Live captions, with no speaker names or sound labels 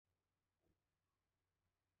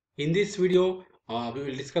In this video, we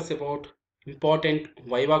will discuss about important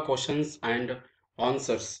Viva questions and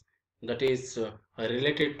answers that is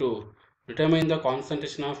related to determine the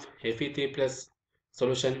concentration of Fe3 plus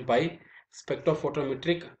solution by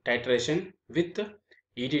spectrophotometric titration with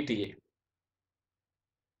EDTA.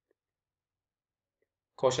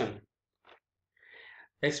 Question: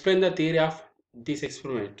 explain the theory of this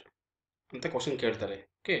experiment. ಅಂತ question ಕೇಳ್ತಾರೆ.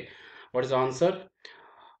 Okay, what is the answer?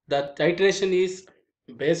 The titration is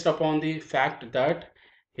based upon the fact that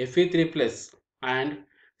Fe3 plus and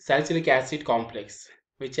salicylic acid complex,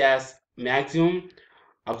 which has maximum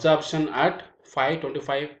absorption at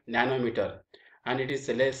 525 nanometer, and it is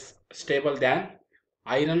less stable than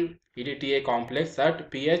iron EDTA complex at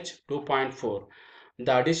pH 2.4.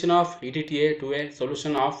 The addition of EDTA to a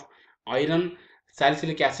solution of iron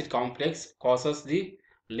salicylic acid complex causes the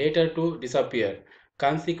latter to disappear.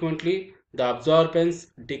 Consequently, the absorbance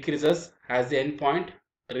decreases as the endpoint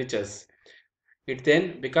reaches. It then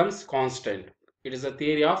becomes constant. It is the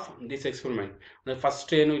theory of this experiment. The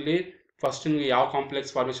first ನಿಮಗೆ ಯಾವ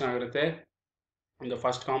complex formation ಆಗಿರುತ್ತೆ? The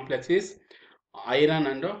first complex is iron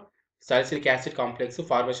and salicylic acid complex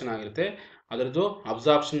formation ಆಗಿರುತ್ತೆ. ಅದರದ್ದು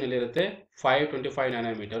absorption ಎಲ್ಲಿರುತ್ತೆ? 525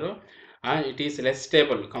 nanometer, and it is less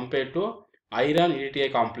stable compared to iron EDTA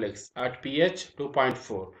complex at pH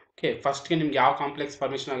 2.4. Okay, first ಗೆ ನಿಮ್ಗೆ ಯಾವ complex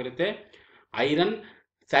formation ಆಗಿರುತ್ತೆ? Iron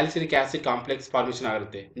salicylic acid complex formation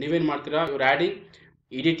ಆಗುತ್ತೆ. ನೀವೇನು ಮಾಡ್ತೀರಾ? ಇವ್ರು adding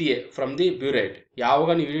EDTA from the burette. ಯಾವಾಗ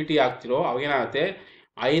ನೀವು EDTA ಹಾಕ್ತಿರೋ ಅವಾಗ ಏನಾಗುತ್ತೆ?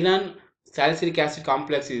 ಐರನ್ ಸ್ಯಾಲಿಸಿಲಿಕ್ ಆಸಿಡ್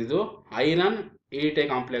ಕಾಂಪ್ಲೆಕ್ಸ್ ಇದು ಐರನ್ EDTA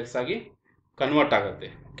ಕಾಂಪ್ಲೆಕ್ಸ್ ಆಗಿ ಕನ್ವರ್ಟ್ ಆಗುತ್ತೆ.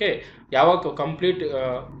 ಓಕೆ, ಯಾವಾಗ ಕಂಪ್ಲೀಟ್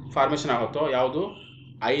ಫಾರ್ಮೇಷನ್ ಆಗುತ್ತೋ, ಯಾವುದು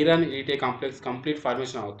iron EDTA complex complete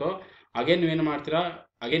formation ಆಗುತ್ತೋ, ಅಗೇನ್ ನೀವೇನು ಮಾಡ್ತೀರಾ?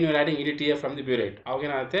 Again your adding EDTA from the burette. ಅವಾಗ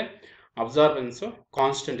ಏನಾಗುತ್ತೆ? ಅಬ್ಸಾರ್ಬೆನ್ಸು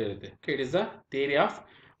ಕಾನ್ಸ್ಟೆಂಟ್ ಇರುತ್ತೆ. Okay, it is the theory of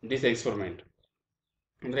this experiment.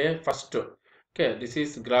 ಅಂದರೆ first, okay, this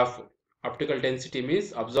is graph. Optical density means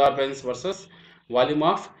absorbance versus volume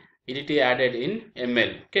of EDTA added in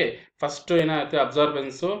ml. Okay, first ಏನಾಗುತ್ತೆ?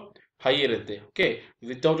 ಅಬ್ಸಾರ್ಬೆನ್ಸು high ಇರುತ್ತೆ. Okay,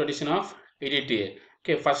 without addition of EDTA.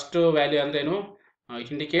 Okay, first value ಅಂದ್ರೇನು?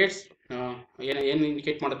 It indicates ಏನು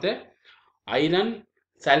indicate ಮಾಡುತ್ತೆ? Iron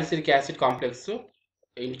salicylic acid complex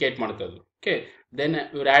indicate ಮಾಡುತ್ತೆ ಅದು. Okay, then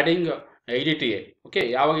ಇವ್ರು adding EDTA. Okay,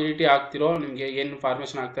 ಯಾವಾಗ EDTA ಆಗ್ತಿರೋ ನಿಮಗೆ ಏನು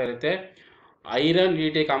ಫಾರ್ಮೇಷನ್ ಆಗ್ತಾ ಇರುತ್ತೆ? ಐರನ್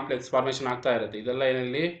EDTA ಕಾಂಪ್ಲೆಕ್ಸ್ ಫಾರ್ಮೇಷನ್ ಆಗ್ತಾ ಇರುತ್ತೆ. ಇದೆಲ್ಲ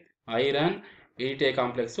ಏನಲ್ಲಿ ಐರನ್ EDTA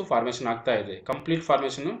ಕಾಂಪ್ಲೆಕ್ಸು ಫಾರ್ಮೇಷನ್ ಆಗ್ತಾ ಇದೆ. Complete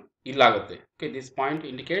formation ಇಲ್ಲಾಗುತ್ತೆ. Okay, this point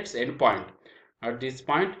indicates end point. At this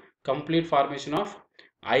point complete formation of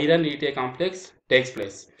iron EDTA complex takes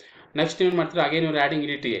place. Next ಏನು ಮಾಡ್ತಾರೆ? ಅಗೇನ್ ಇವ್ರು adding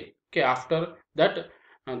EDTA. Okay, after that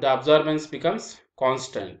the absorbance becomes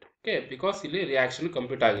constant. Okay, because ಇಲ್ಲಿ reaction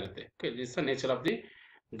complete ಆಗಿರುತ್ತೆ. Okay, this the nature of the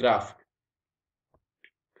graph.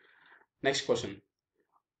 Next question.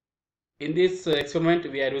 In this experiment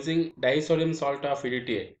we are using disodium salt of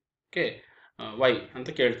EDTA. Okay, why ಅಂತ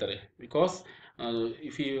ಕೇಳ್ತಾರೆ? Because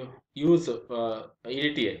if you use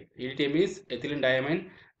EDTA means ethylene diamine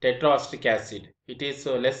tetraesteric acid. It is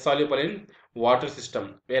less soluble in water system,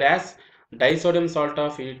 whereas disodium salt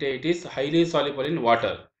of EDTA, it is highly soluble in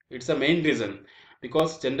water. It's the main reason,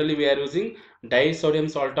 because generally we are using disodium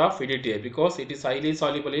salt of EDTA because it is highly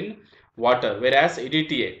soluble in water, whereas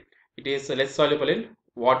EDTA, it is less soluble in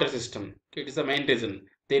water system. Okay, it is the main reason.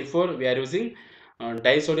 Therefore we are using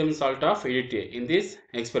disodium salt of EDTA in this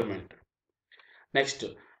experiment. Next,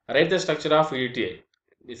 write the structure of EDTA.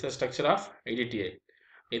 This is the structure of EDTA.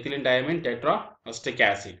 Ethylene diamine tetraesteric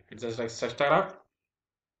acid. It's a structure of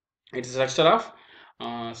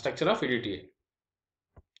EDTA.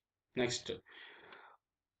 Next,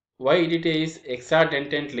 why EDTA is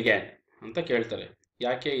hexadentate ligand ಅಂತ ಕೇಳ್ತಾರೆ.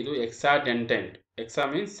 ಯಾಕೆ ಇದು hexadentate? Hexa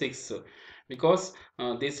means 6, because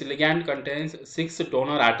this ligand contains 6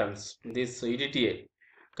 donor atoms. This EDTA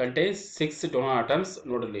contains 6 donor atoms.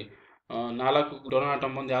 ನೋಡಲಿ, 4 donor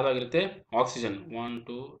atom ಒಂದು ಯಾವುದಾಗಿರುತ್ತೆ? Oxygen. 1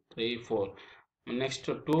 2 3 4. Next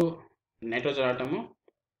 2 nitrogen atom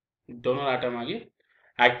donor atom ಆಗಿ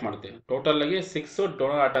act ಮಾಡುತ್ತೆ. Total ಆಗಿ 6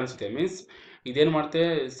 donor atoms ಇದೆ. ಮೀನ್ಸ್ ಇದೇನು ಮಾಡುತ್ತೆ?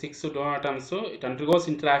 6 donor atoms it undergoes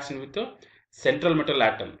interaction with central metal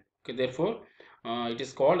atom. Okay, therefore it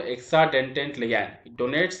is called hexadentate ligand. It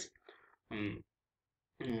donates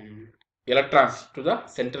electrons to the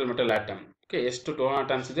central metal atom. Okay, ಎಷ್ಟು donor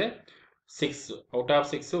atoms ಇದೆ? 6. Out of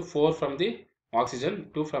 6, 4 from the oxygen,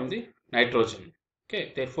 2 from the nitrogen. Okay,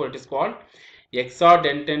 therefore it is called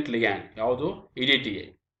hexadentate ligand. ಯಾವುದು? EDTA.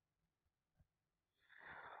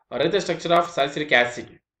 Write the structure of salicylic acid.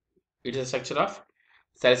 It is a structure of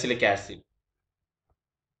salicylic acid.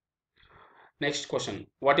 Next question.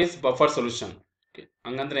 What is buffer solution?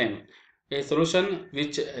 ಹಂಗಂದ್ರೆ ಏನು? A solution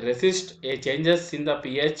which resists a changes in the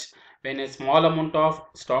pH when a small amount of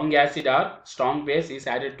strong acid or strong base is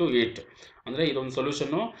added to it. ಅಂದರೆ ಇದೊಂದು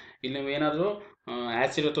ಸೊಲ್ಯೂಷನ್ನು, ಇಲ್ಲಿ ಏನಾದರೂ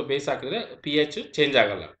acid ಅಥವಾ base ಹಾಕಿದ್ರೆ P H change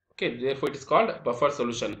ಆಗಲ್ಲ. Okay, therefore it is called buffer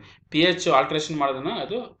solution. P H alteration ಮಾಡೋದನ್ನು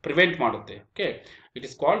ಅದು prevent ಮಾಡುತ್ತೆ. Okay, it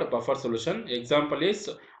is called buffer solution. Example is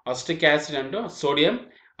ಅಸ್ಟಿಕ್ acid and sodium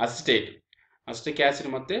acetate. ಅಸ್ಟಿಕ್ acid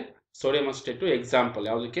ಮತ್ತು ಸೋಡಿಯಂ ಅಸಿಟೇಟು ಎಕ್ಸಾಂಪಲ್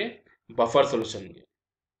ಯಾವುದಕ್ಕೆ? Buffer ಸೊಲ್ಯೂಷನ್ಗೆ.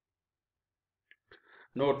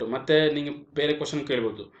 Note, ಮತ್ತೆ ನಿಮಗೆ ಬೇರೆ question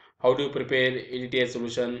ಕೇಳ್ಬೋದು. How do you prepare EDTA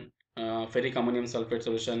solution, ferric ammonium sulphate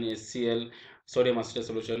solution, HCl, sodium acetate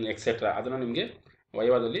solution etcetera. ಅದನ್ನು ನಿಮಗೆ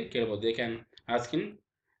ವೈವಾದಲ್ಲಿ ಕೇಳ್ಬೋದು. They can ask in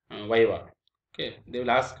viva. Okay, they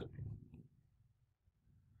will ask.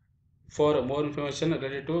 For more information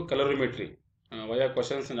related to colorimetry, via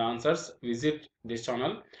questions and answers, visit this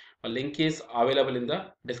channel. A link is available in the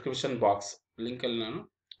description box.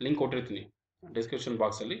 Link ಕೊಟ್ಟಿರ್ತೀನಿ description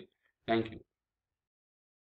ಬಾಕ್ಸಲ್ಲಿ. Thank you.